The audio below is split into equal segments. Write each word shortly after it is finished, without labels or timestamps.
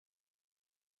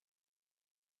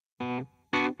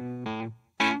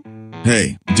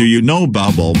Hey, do you know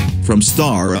Bubble from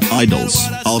Star Idols?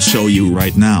 I'll show you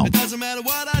right now. It doesn't matter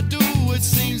what I do, it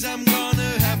seems I'm gonna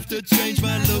have to change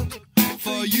my look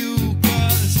for you.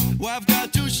 Cause well, I've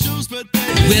got two shoes, but they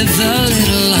with a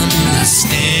little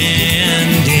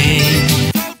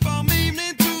understanding. from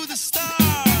evening to the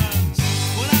stars.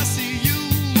 When I see you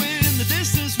in the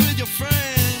distance with your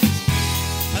friends,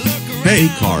 I look around. Hey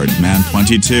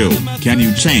Cardman22, can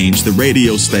you change the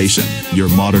radio station? Your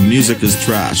modern music is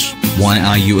trash. Why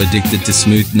are you addicted to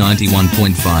Smooth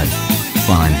 91.5?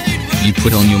 Fine. You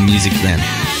put on your music then.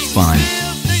 Fine.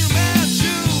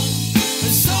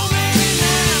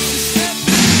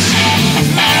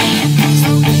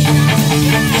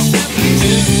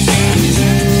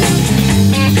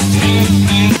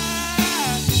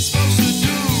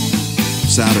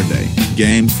 Saturday,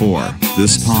 Game 4.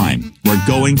 This time, we're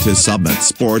going to Summit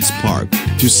Sports Park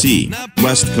to see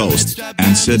West Coast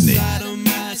and Sydney.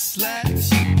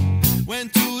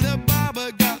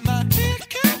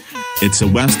 It's a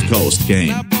West Coast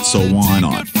game, so why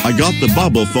not? I got the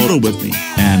Bubble photo with me,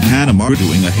 and Hannah are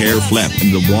doing a hair flip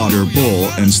in the water bowl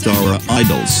and Star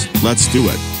Idols. Let's do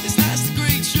it.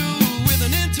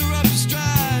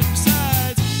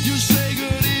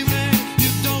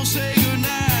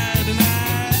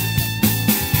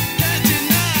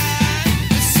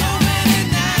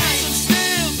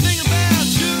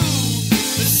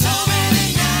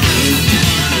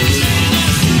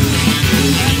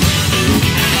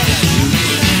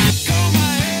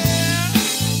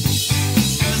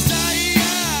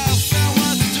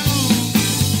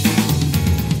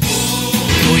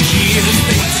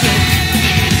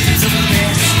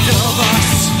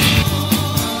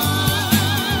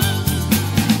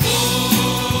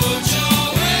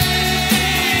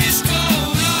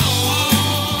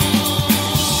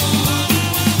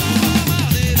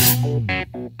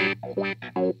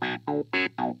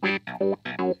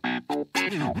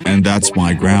 And that's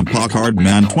why Grandpa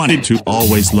Cardman22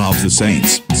 always loves the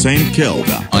Saints. Saint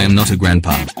Kilda. I am not a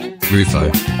grandpa.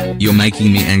 Rufo. You're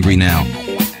making me angry now.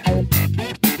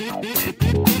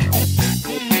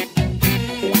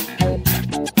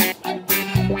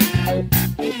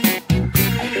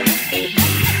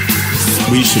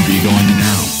 We should be going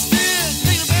now.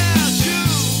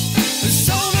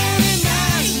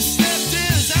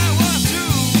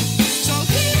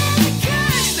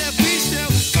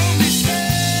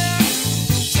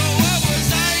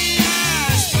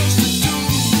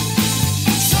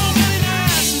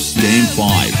 Game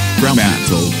 5,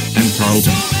 Fremantle and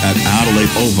Carlton at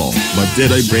Adelaide Oval. But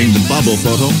did I bring the Bubble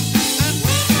photo?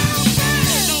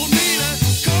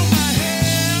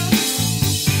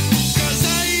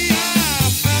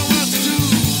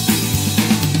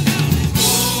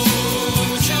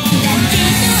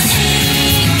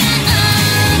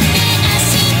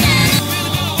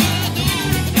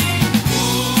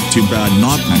 Too bad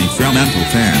not many Fremantle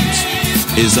fans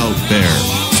is out there,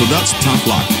 so that's tough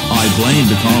luck. I blame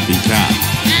the copycat.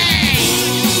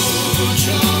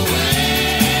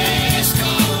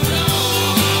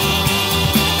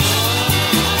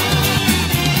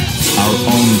 Our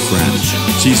own friend,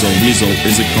 Chizo Weasel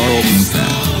is a Carlton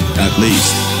fan, at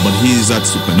least, but he's at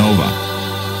Supernova.